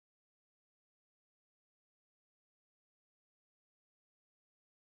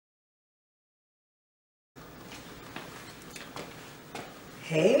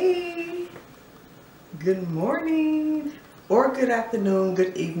Hey, good morning or good afternoon,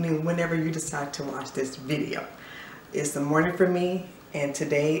 good evening, whenever you decide to watch this video. It's the morning for me, and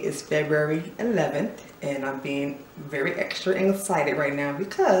today is February 11th, and I'm being very extra excited right now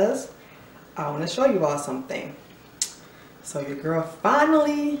because I want to show you all something. So your girl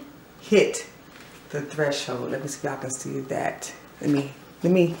finally hit the threshold. Let me see if I can see that. Let me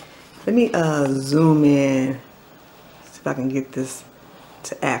zoom in. See if I can get this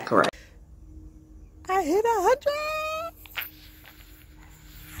to act right. I hit 100.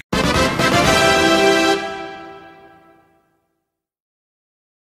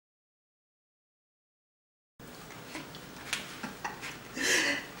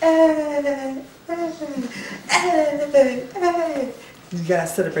 You gotta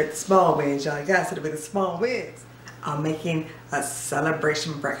celebrate the small wins, y'all. You gotta celebrate the small wins. I'm making a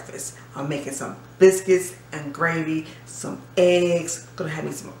celebration breakfast. I'm making some biscuits and gravy, some eggs, gonna have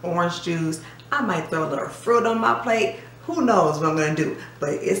me some orange juice. I might throw a little fruit on my plate. Who knows what I'm gonna do? But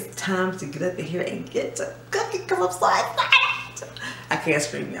it's time to get up in here and get to cooking because I'm so excited. I can't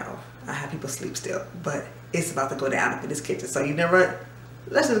scream, y'all. I have people sleep still, but it's about to go down up in this kitchen. So you know what?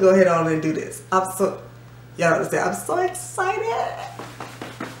 Let's just go ahead on and do this. Y'all understand? I'm so excited.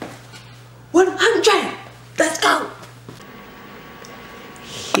 100. Let's go.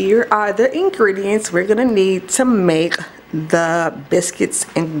 Here are the ingredients we're gonna need to make the biscuits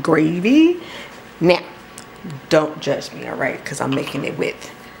and gravy. Now, don't judge me, all right? Because I'm making it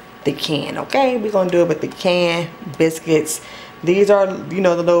with the can, okay? We're gonna do it with the can biscuits. These are, you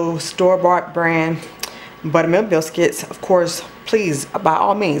know, the little store-bought brand buttermilk biscuits. Of course, please, by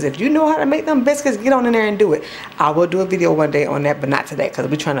all means, if you know how to make them biscuits, get on in there and do it. I will do a video one day on that, but not today because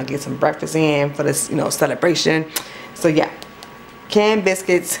we're trying to get some breakfast in for this, you know, celebration. So yeah, canned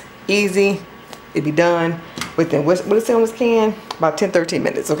biscuits, easy. It'll be done within, what is it on this can? About 10-13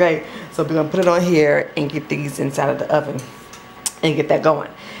 minutes, okay? So we're gonna put it on here and get these inside of the oven and get that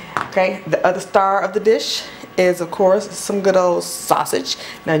going. Okay, the other star of the dish is, of course, some good old sausage.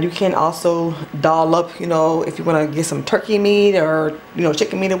 Now you can also doll up, you know, if you want to get some turkey meat or, you know,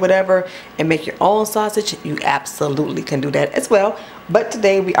 chicken meat or whatever and make your own sausage, you absolutely can do that as well. But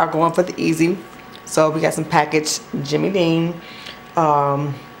today we are going for the easy. So we got some packaged Jimmy Dean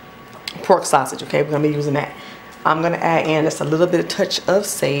pork sausage. Okay, we're gonna be using that. I'm gonna add in just a little bit of touch of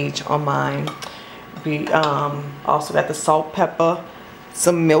sage on mine. We also got the salt, pepper,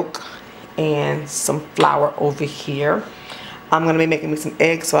 some milk, and some flour over here. I'm gonna be making me some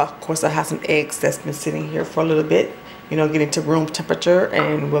eggs, so of course I have some eggs that's been sitting here for a little bit, you know, getting to room temperature,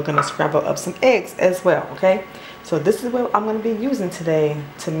 and we're gonna scramble up some eggs as well. Okay, so this is what I'm gonna be using today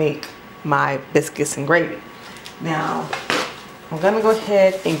to make my biscuits and gravy. Now I'm gonna go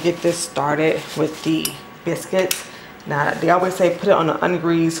ahead and get this started with the biscuits. Now they always say put it on an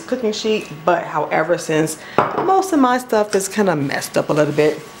ungreased cooking sheet, but however, since most of my stuff is kind of messed up a little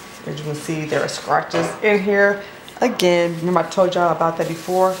bit, as you can see, there are scratches in here. Again, remember I told y'all about that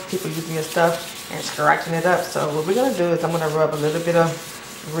before, people using your stuff and scratching it up. So what we're gonna do is I'm gonna rub a little bit of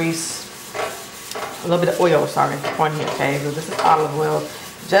oil, sorry, on here, okay? So this is olive oil,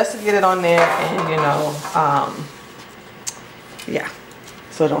 just to get it on there and, you know, yeah,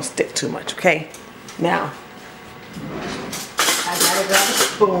 so it don't stick too much, okay? Now, I gotta grab a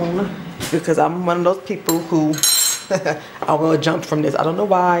spoon because I'm one of those people who I will jump from this. I don't know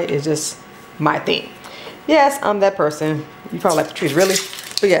why, it's just my thing. Yes, I'm that person. You probably like the trees, really?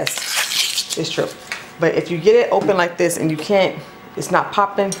 But yes, it's true. But if you get it open like this and you can't, it's not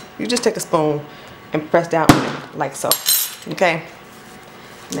popping, you just take a spoon and press down on it like so, okay?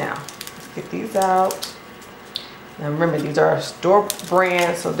 Now, let's get these out. Now remember, these are store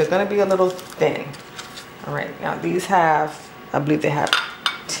brand, so they're gonna be a little thin. All right, now these have, I believe they have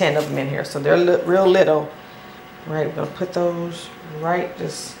 10 of them in here, so they're real little. All right, we're gonna put those right,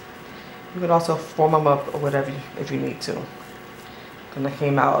 just, you can also form them up or whatever if you need to. When I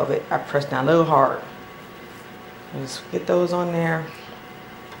came out of it, I pressed down a little hard. Just get those on there.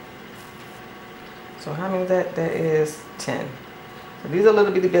 So how many is that? That is 10. So these are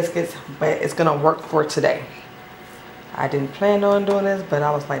little bitty biscuits, but it's gonna work for today. I didn't plan on doing this, but I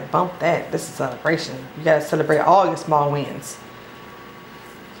was like, bump that. This is a celebration. You gotta celebrate all your small wins.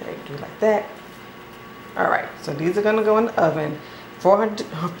 Okay, do it like that. All right, so these are gonna go in the oven,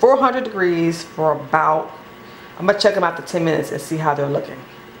 400 degrees for about, I'm gonna check them after 10 minutes and see how they're looking.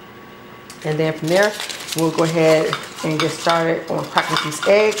 And then from there, we'll go ahead and get started on cracking these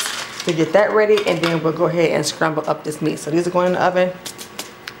eggs to get that ready, and then we'll go ahead and scramble up this meat. So these are going in the oven,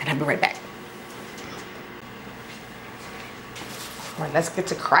 and I'll be right back. All right, let's get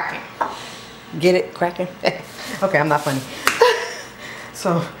to cracking. Get it? Cracking? Okay, I'm not funny.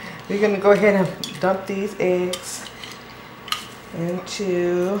 So we're gonna go ahead and dump these eggs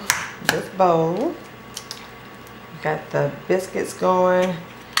into this bowl. Got the biscuits going,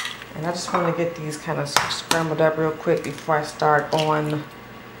 and I just want to get these kind of scrambled up real quick before I start on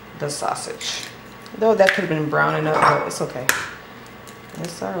the sausage. Though that could have been browning up, but it's okay.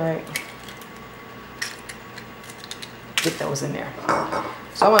 It's all right. Get those in there.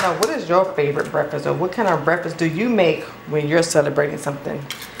 So I want to know, what is your favorite breakfast, or what kind of breakfast do you make when you're celebrating something?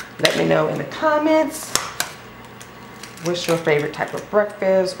 Let me know in the comments. What's your favorite type of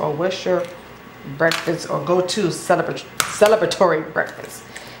breakfast, or what's your breakfast or go-to celebratory breakfast,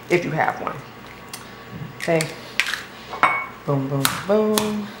 if you have one. Okay. Boom, boom,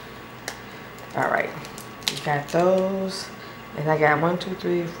 boom. All right. We got those. And I got 1, 2,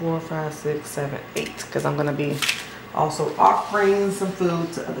 3, 4, 5, 6, 7, 8. Because I'm going to be also offering some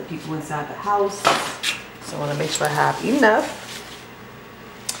food to other people inside the house. So I want to make sure I have enough.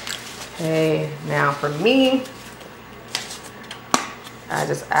 Okay. Now for me, I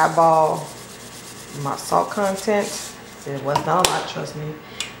just eyeball my salt content. It was not a lot, trust me.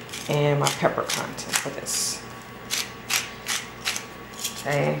 And my pepper content for this.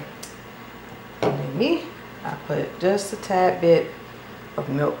 Okay. And then me, I put just a tad bit of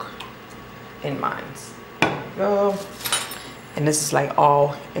milk in mine. There we go. And this is like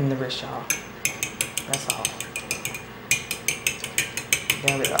all in the wrist, y'all. That's all.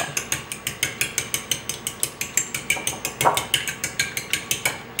 There we go.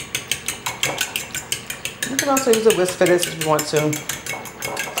 You can also use a whisk for this if you want to.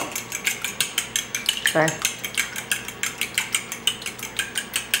 Okay.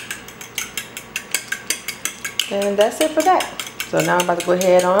 And that's it for that. So now I'm about to go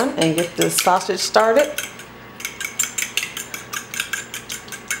ahead on and get the sausage started.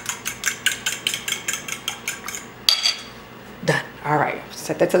 Done. All right,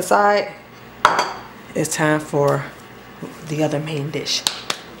 set that to the side. It's time for the other main dish.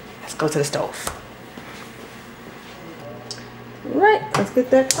 Let's go to the stove. Right, let's get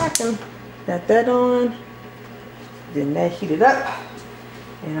that cracking. Got that on. Then that heated up.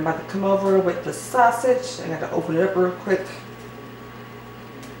 And I'm about to come over with the sausage. I got to open it up real quick.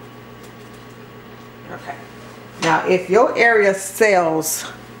 Okay. Now, if your area sells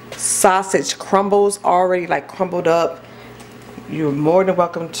sausage crumbles already, like crumbled up, you're more than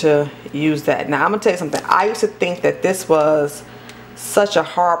welcome to use that. Now, I'm going to tell you something. I used to think that this was such a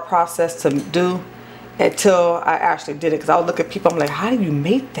hard process to do until I actually did it. Because I would look at people, I'm like, how do you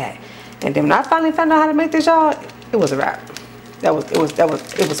make that? And then when I finally found out how to make this, y'all, it was a wrap. It was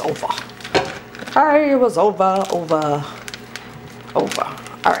over. Alright, it was over.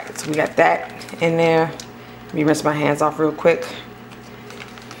 Alright, so we got that in there. Let me rinse my hands off real quick.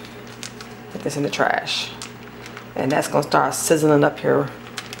 Put this in the trash. And that's gonna start sizzling up here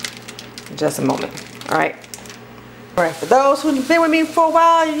in just a moment. Alright. Alright, for those who've been with me for a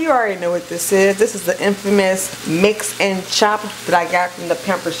while, you already know what this is. This is the infamous mix and chop that I got from the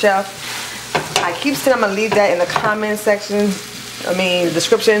Pampered Chef. I keep saying I'm gonna leave that in the comment section. I mean, the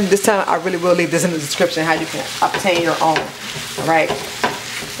description. This time I really will leave this in the description, how you can obtain your own. Alright.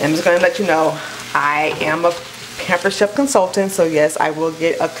 I'm just gonna let you know I am a Pampered Chef consultant, so yes, I will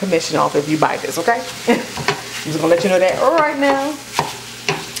get a commission off if you buy this, okay? I'm just gonna let you know that right now.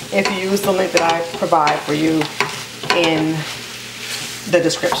 If you use the link that I provide for you in the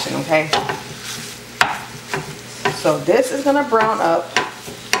description, okay? So this is gonna brown up.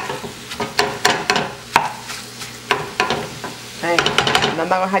 Okay, and I'm not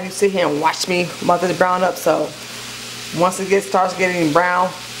gonna have you sit here and watch me while this brown up. So once it starts getting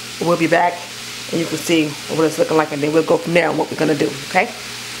brown, we'll be back and you can see what it's looking like, and then we'll go from there on what we're gonna do. Okay.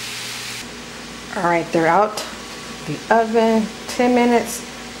 All right, they're out the oven 10 minutes,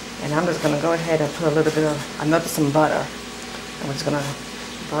 and I'm just gonna go ahead and put a little bit of some butter. I'm just gonna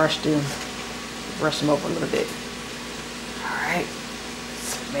brush them over a little bit. All right,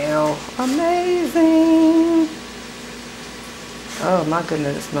 smell amazing. Oh my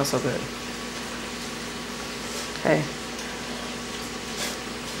goodness, it smells so good. Okay.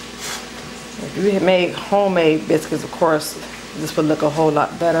 If you had made homemade biscuits, of course, this would look a whole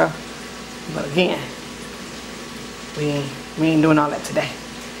lot better. But again, we ain't doing all that today.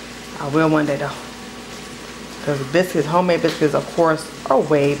 I will one day though. Because biscuits, homemade biscuits, of course, are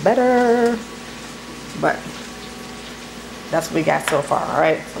way better. But that's what we got so far,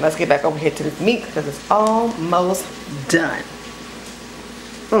 alright? So let's get back over here to this meat because it's almost done.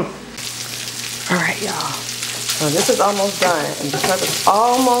 Alright, y'all. So this is almost done. And because it's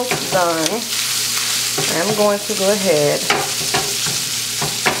almost done, I'm going to go ahead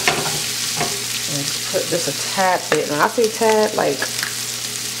and put just a tad bit. Now I say tad, like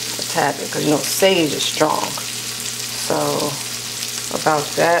tad bit, because you know sage is strong. So about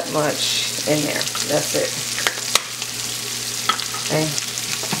that much in there. That's it. Okay.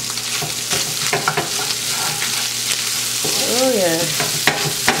 Oh yeah.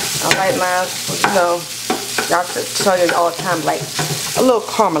 I like mine, you know, y'all tell you all the time, like a little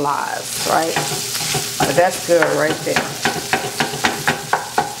caramelized, right? But that's good right there.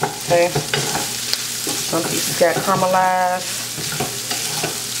 Okay. Some pieces got caramelized.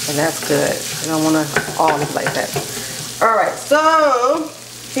 And that's good. You don't want to all look like that. Alright, so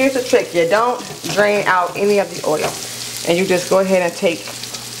here's the trick. You don't drain out any of the oil. And you just go ahead and take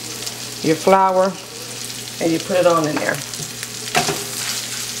your flour and you put it on in there.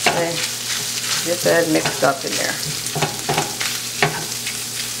 Okay. Get that mixed up in there.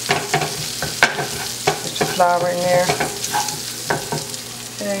 Put your flour in there.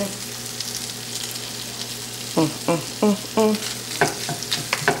 Okay.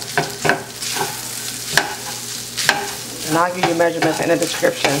 And I'll give you measurements in the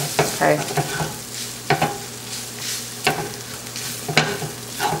description, okay?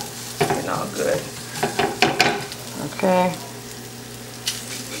 Getting all good. Okay.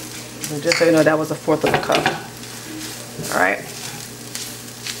 And just so you know, that was 1/4 of a cup. Alright.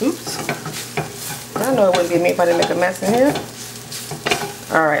 Oops. I know it wouldn't be me if I didn't make a mess in here.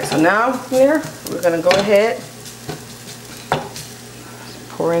 Alright, so now here, we're going to go ahead,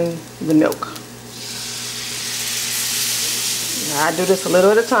 pour in the milk. Now, I do this a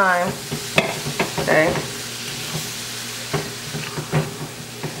little at a time, okay?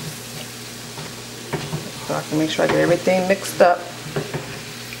 So I can make sure I get everything mixed up.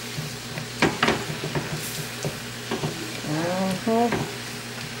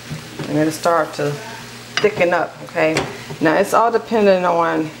 And it'll start to thicken up, okay? Now it's all dependent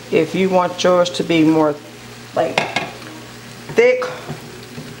on if you want yours to be more like thick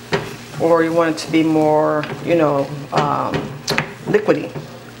or you want it to be more, you know, liquidy.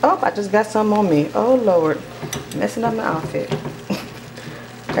 Oh, I just got some on me. Oh Lord, messing up my outfit.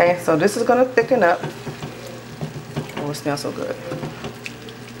 Okay, so this is gonna thicken up. Oh, it smells so good.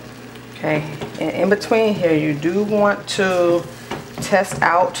 Okay, and in between here, you do want to test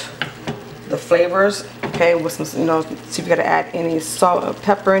out the flavors. Okay, with some, you know, see if you gotta add any salt or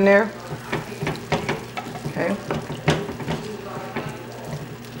pepper in there. Okay.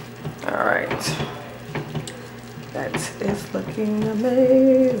 All right. That is looking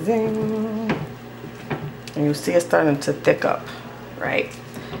amazing. And you see it's starting to thick up, right?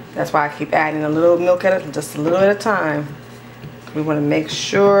 That's why I keep adding a little milk at it, just a little at a time. We want to make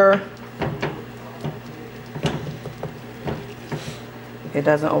sure it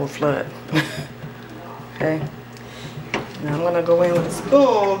doesn't overflood. Okay. Now I'm gonna go in with a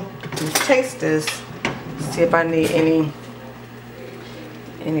spoon and taste this, see if I need any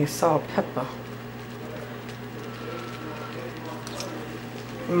salt, pepper.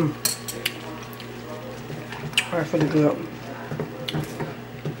 That's really good.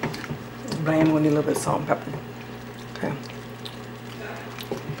 But I am gonna need a little bit of salt and pepper. Okay.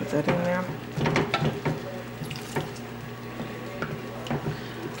 Put that in there.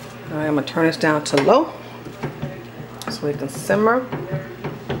 Alright, I'm gonna turn this down to low so it can simmer.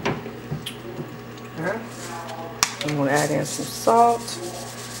 Alright. I'm gonna add in some salt.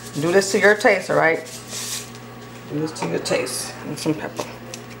 Do this to your taste, alright? Do this to your taste. And some pepper.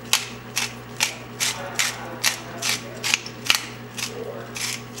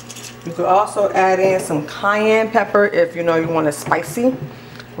 You could also add in some cayenne pepper if you know you want it spicy,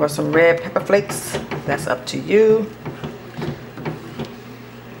 or some red pepper flakes. That's up to you.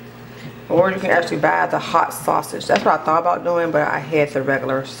 Or you can actually buy the hot sausage. That's what I thought about doing, but I had the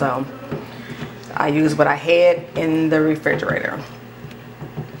regular, so I used what I had in the refrigerator.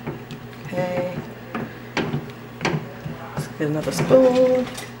 Okay. Let's get another spoon.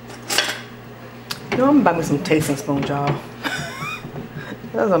 You know, I'm gonna buy me some tasting spoons, y'all.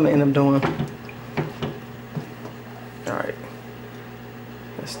 That's what I'm gonna end up doing. Alright.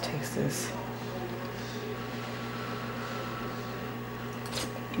 Let's taste this.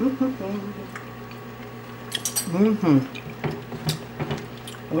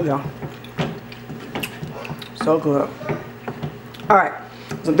 Oh yeah. So good. Alright.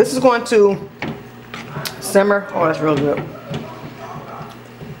 So this is going to simmer. Oh, that's real good.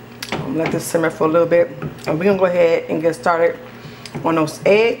 I'm gonna let this simmer for a little bit. And we're gonna go ahead and get started on those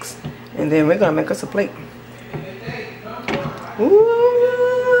eggs. And then we're gonna make us a plate.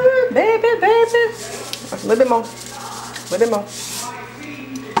 Ooh, baby, baby. A little bit more. A little bit more.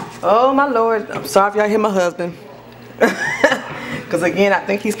 Oh my Lord, I'm sorry if y'all hear my husband. Because again, I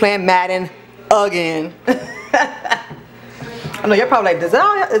think he's playing Madden again. I know you're probably like, is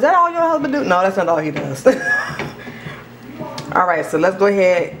that all your husband do? No, that's not all he does. All right, so let's go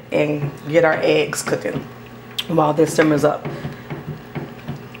ahead and get our eggs cooking while this simmers up.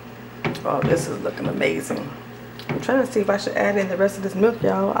 Oh, this is looking amazing. I'm trying to see if I should add in the rest of this milk,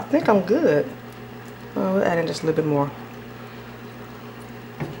 y'all. I think I'm good. Oh, we'll add in just a little bit more.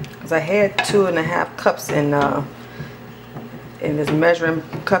 Because I had 2.5 cups in this measuring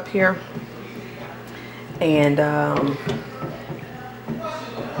cup here. And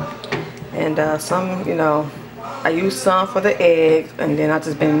some, you know, I use some for the eggs, and then I've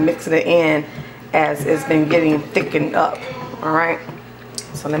just been mixing it in as it's been getting thickened up. All right,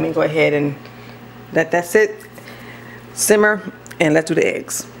 so let me go ahead and let that sit, simmer, and let's do the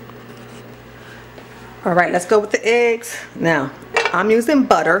eggs. All right, let's go with the eggs. Now, I'm using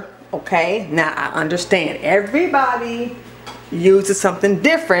butter, okay? Now, I understand everybody uses something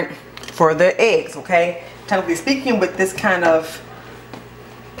different for their eggs, okay? Technically speaking, with this kind of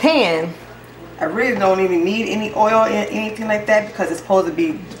pan, I really don't even need any oil or anything like that because it's supposed to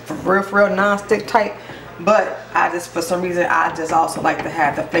be for real non-stick type. But I just, for some reason, I just also like to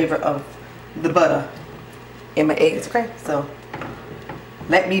have the flavor of the butter in my eggs, okay? So,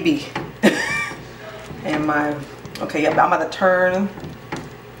 let me be. And my, okay, yeah, I'm about to turn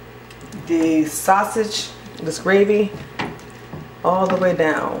the sausage, this gravy, all the way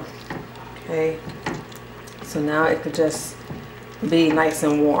down, okay? So now it could just be nice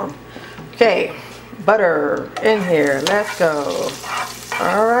and warm. Okay, butter in here. Let's go.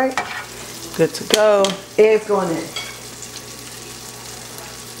 All right, good to go. Eggs going in.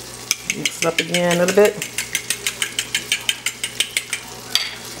 Mix it up again a little bit.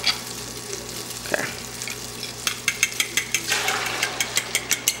 Okay.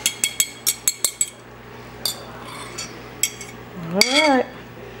 All right,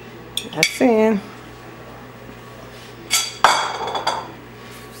 that's in.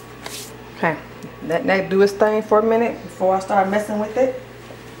 Okay, let that do its thing for a minute before I start messing with it.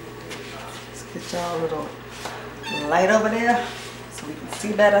 Let's get y'all a little light over there so we can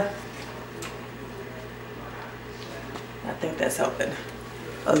see better. I think that's helping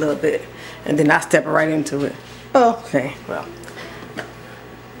a little bit. And then I step right into it. Okay, well,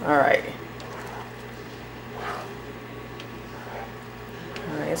 all right.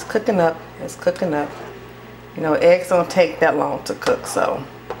 All right, it's cooking up. It's cooking up. You know, eggs don't take that long to cook, so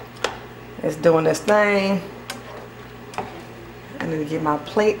it's doing this thing. I need to get my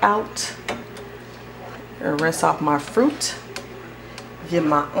plate out and rinse off my fruit. Get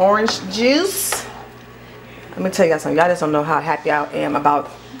my orange juice. Let me tell you guys something. Y'all just don't know how happy I am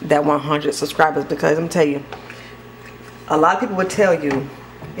about that 100 subscribers, because I'm telling you, a lot of people would tell you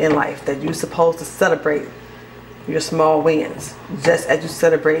in life that you're supposed to celebrate your small wins just as you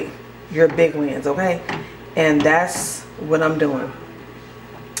celebrate your big wins, okay? And that's what I'm doing.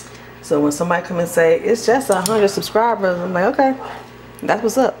 So when somebody come and say, it's just 100 subscribers, I'm like, okay, that's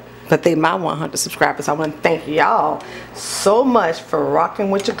what's up. But they my 100 subscribers. I want to thank y'all so much for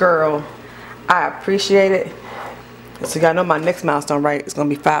rocking with your girl. I appreciate it. So y'all know my next milestone, right? It's going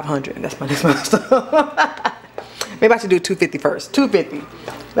to be 500. That's my next milestone. Maybe I should do 250 first. 250.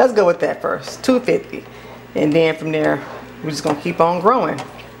 Let's go with that first. 250. And then from there, we're just going to keep on growing.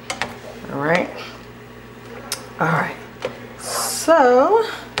 All right. All right. So,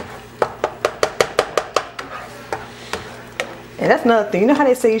 and that's another thing. You know how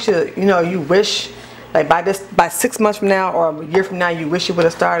they say you should, you know, you wish, like by 6 months from now or a year from now, you wish you would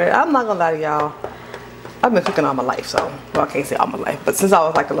have started. I'm not gonna lie to y'all. I've been cooking all my life, so, well, I can't say all my life, but since I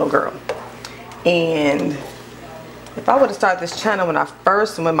was like a little girl. And if I would have started this channel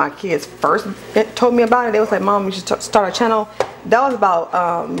when my kids first told me about it, they was like, Mom, you should start a channel. That was about,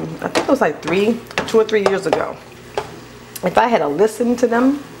 I think it was like 2 or 3 years ago. If I had listened to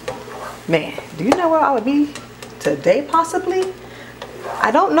them, man, do you know where I would be today possibly?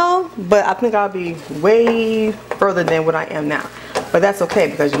 I don't know, but I think I'll be way further than what I am now. But that's okay,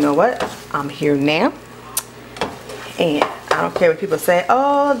 because you know what? I'm here now. And I don't care what people say.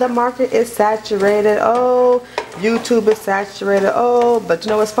 Oh, the market is saturated. Oh, YouTube is saturated. Oh, but you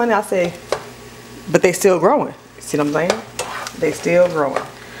know what's funny? I say, but they still growing. See what I'm saying? They still growing.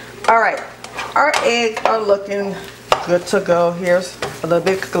 All right, our eggs are looking good to go. Here's a little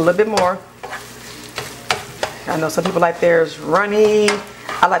bit, cook a little bit more. I know some people like theirs runny.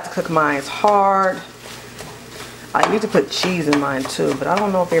 I like to cook mine hard. I need to put cheese in mine too, but I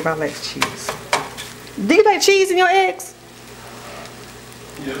don't know if everybody likes cheese. Do you like cheese in your eggs?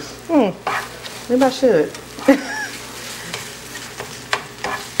 Yes. Maybe I should.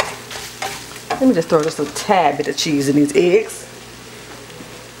 Let me just throw just a tad bit of cheese in these eggs.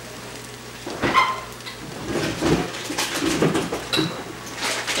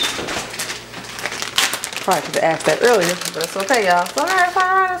 Probably could have asked that earlier, but it's okay, y'all. It's alright, it's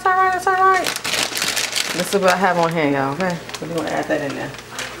alright, it's alright, it's alright. This is what I have on hand, y'all, okay? So we're gonna add that in there.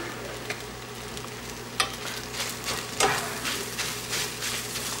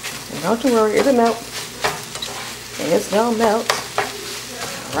 And don't you worry, it'll melt. And it's gonna melt.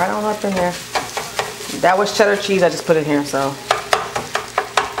 Right on up in there. That was cheddar cheese I just put in here, so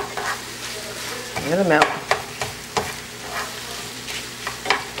it'll melt.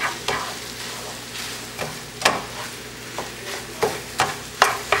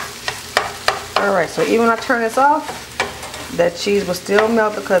 Alright, so even when I turn this off, that cheese will still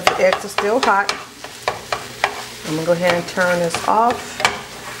melt because the eggs are still hot. I'm gonna go ahead and turn this off,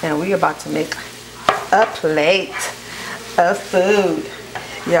 and we're about to make a plate of food.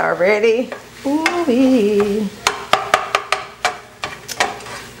 Y'all ready? Ooh-wee.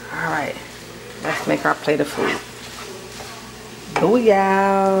 Alright, let's make our plate of food.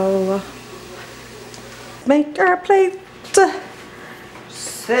 Booyah! Make our plate.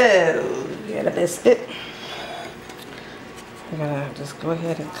 So, get a biscuit. I'm gonna just go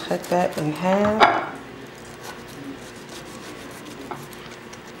ahead and cut that in half.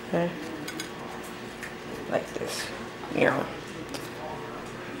 Okay. Like this. Here.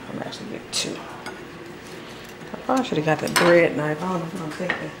 I'm actually get two. I probably should have got the bread knife. I don't know if I'm gonna take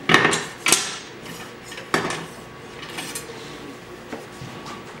that.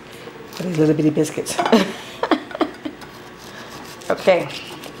 For these little bitty biscuits. Okay.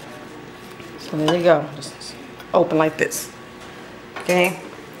 So there you go. Just open like this. Okay.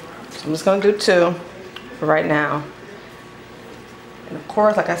 So I'm just gonna do two for right now. And of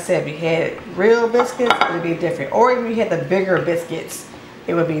course, like I said, if you had real biscuits, it would be different. Or if you had the bigger biscuits,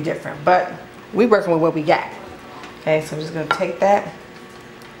 it would be different. But we working with what we got. Okay, so I'm just gonna take that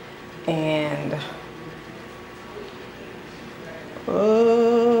and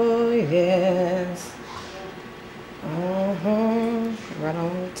oh yes. Right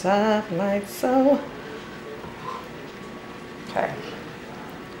on top like so. Okay.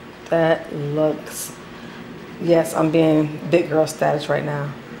 That looks, yes, I'm being big girl status right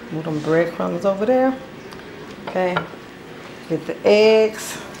now. Move them breadcrumbs over there. Okay. Get the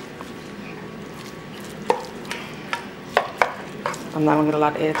eggs. I'm not gonna get a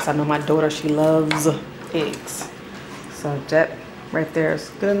lot of eggs. I know my daughter, she loves eggs. So that right there is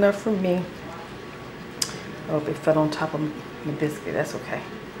good enough for me. I hope it fell on top of the biscuit. That's okay.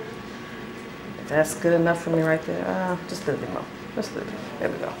 That's good enough for me right there. Just a little bit more. Just a little bit. There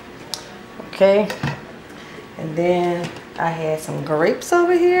we go. Okay. And then I had some grapes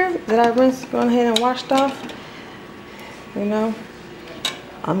over here that I went ahead and washed off. You know,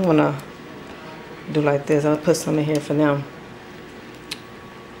 I'm gonna do like this. I'll put some in here for them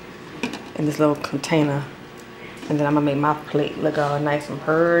in this little container, and then I'm gonna make my plate look all nice and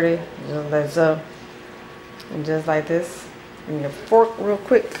pretty, just like so. And just like this. Give me a fork real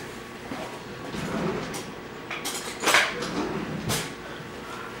quick.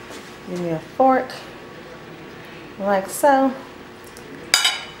 Give me a fork, like so.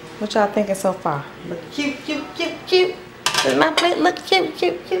 What y'all thinking so far? Look cute, cute, cute, cute. Does my plate look cute,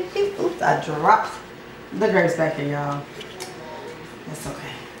 cute, cute, cute? Oops, I dropped the grapes back here, y'all. That's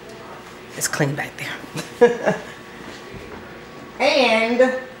okay. It's clean back there. And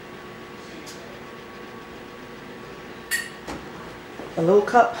a little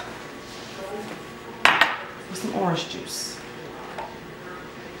cup with some orange juice.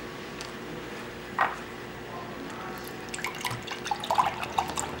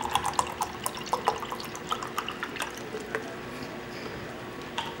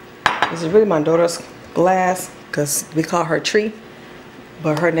 This is really my daughter's glass because we call her Tree,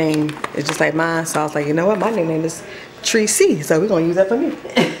 but her name is just like mine. So I was like, you know what? My name is Tree C, so we're gonna use that for me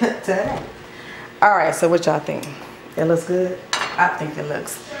today. All right. So what y'all think? It looks good. I think it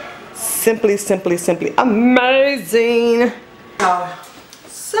looks simply amazing.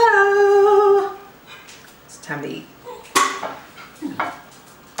 So it's time to eat.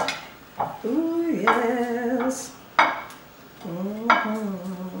 Ooh yes.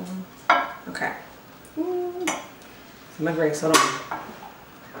 Okay. My green soda.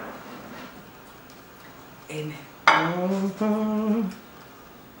 Amen.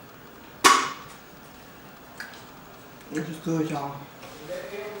 This is good, y'all.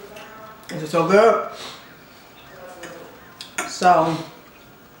 This is so good. So,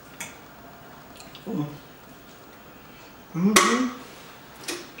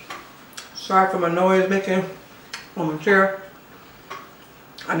 sorry for my noise making on my chair.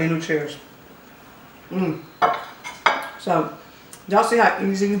 I need new chairs. So, y'all see how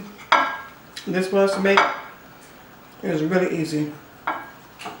easy this was to make? It was really easy.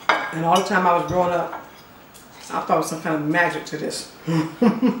 And all the time I was growing up, I thought it was some kind of magic to this.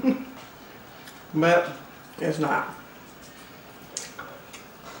 But it's not.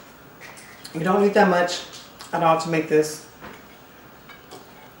 You don't need that much at all to make this.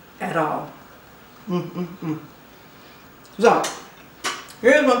 At all. So,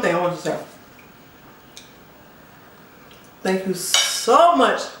 here's one thing I want to say. Thank you so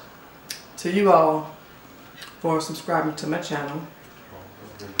much to you all for subscribing to my channel.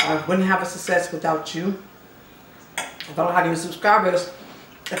 I wouldn't have a success without you. If I don't have any subscribers,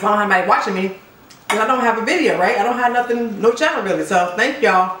 if I don't have anybody watching me, then I don't have a video, right? I don't have nothing, no channel really. So thank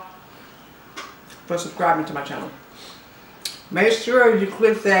y'all for subscribing to my channel. Make sure you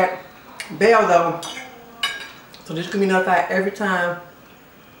click that bell though, so this can be notified every time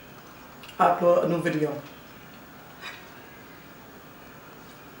I upload a new video.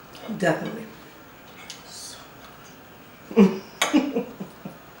 Definitely.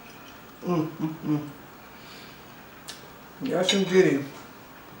 Yes, indeed.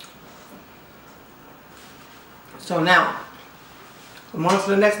 So now, I'm on to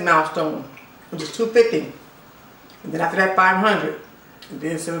the next milestone, which is 250. And then after that, 500. And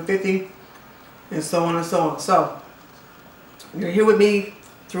then 750. And so on and so on. So, you're here with me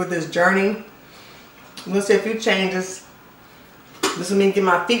through this journey. I'm going to see a few changes. This is me getting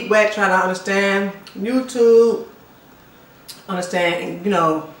my feet wet, trying to understand YouTube, understand, you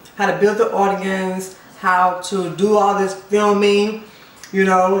know, how to build the audience, how to do all this filming. You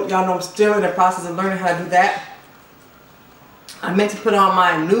know, y'all know I'm still in the process of learning how to do that. I meant to put on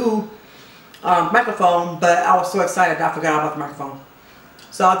my new microphone, but I was so excited I forgot about the microphone.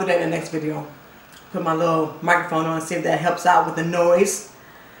 So I'll do that in the next video. Put my little microphone on and see if that helps out with the noise.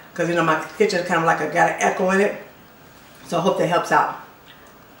 Because, you know, my kitchen is kind of like got an echo in it. So I hope that helps out.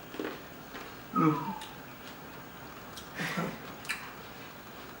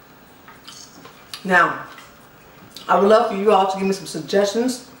 Now, I would love for you all to give me some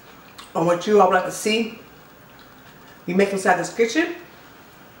suggestions on what you all would like to see me make inside this kitchen.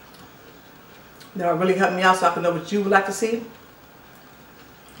 That will really help me out so I can know what you would like to see.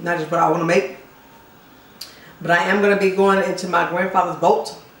 Not just what I want to make. But I am going to be going into my grandfather's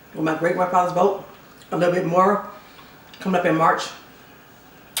boat, or my great-grandfather's boat, a little bit more, coming up in March.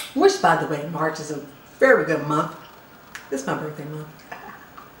 Which, by the way, March is a very good month. This is my birthday month.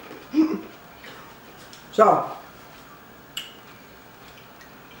 So,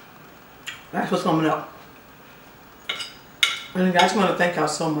 that's what's coming up. And I just want to thank y'all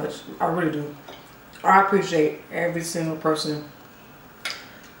so much. I really do. I appreciate every single person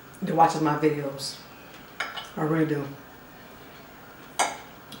that watches my videos. I really do.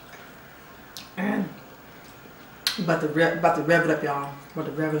 And about to rev it up, y'all. About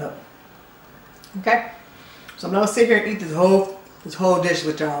to rev it up. Okay? So I'm not gonna sit here and eat this whole dish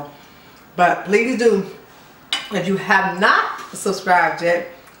with y'all. But please do, if you have not subscribed yet,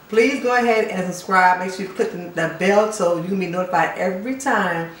 please go ahead and subscribe. Make sure you click the bell so you can be notified every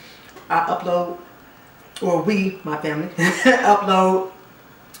time I upload, or we, my family, upload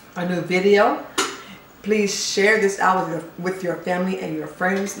a new video. Please share this out with your family and your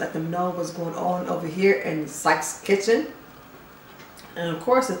friends. Let them know what's going on over here in Sykes' kitchen. And of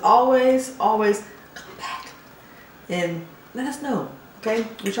course, as always, always come back and let us know, okay,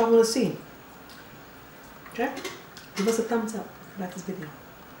 what y'all want to see. Okay? Give us a thumbs up if you like this video.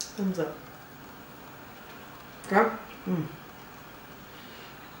 Thumbs up. Okay?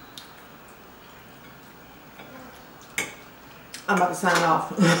 I'm about to sign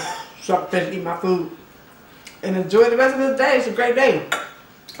off so I can finish eating my food. And enjoy the rest of the day. It's a great day.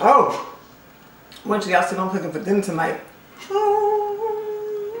 Oh, once y'all see I'm cooking for dinner tonight.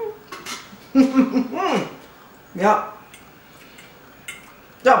 Oh. Yep.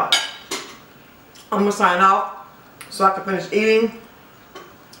 So, I'm going to sign off so I can finish eating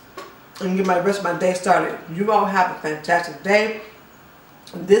and get my rest of my day started. You all have a fantastic day.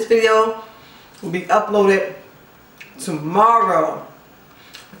 This video will be uploaded tomorrow.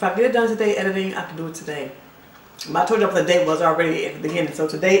 If I get it done today editing, I can do it today. I told you what the date was already at the beginning. So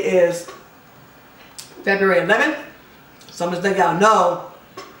today is February 11th. So I'm just letting y'all know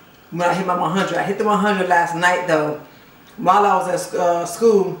when I hit my 100. I hit the 100 last night though. While I was at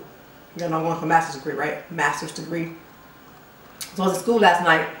school. You know, I'm going for a master's degree, right? Master's degree. So I was at school last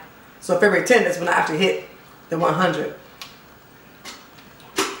night. So February 10th is when I actually hit the 100.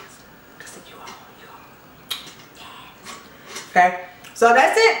 Okay? So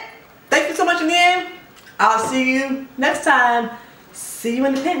that's it. Thank you so much again. I'll see you next time. See you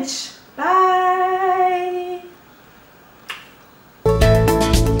in the pinch. Bye.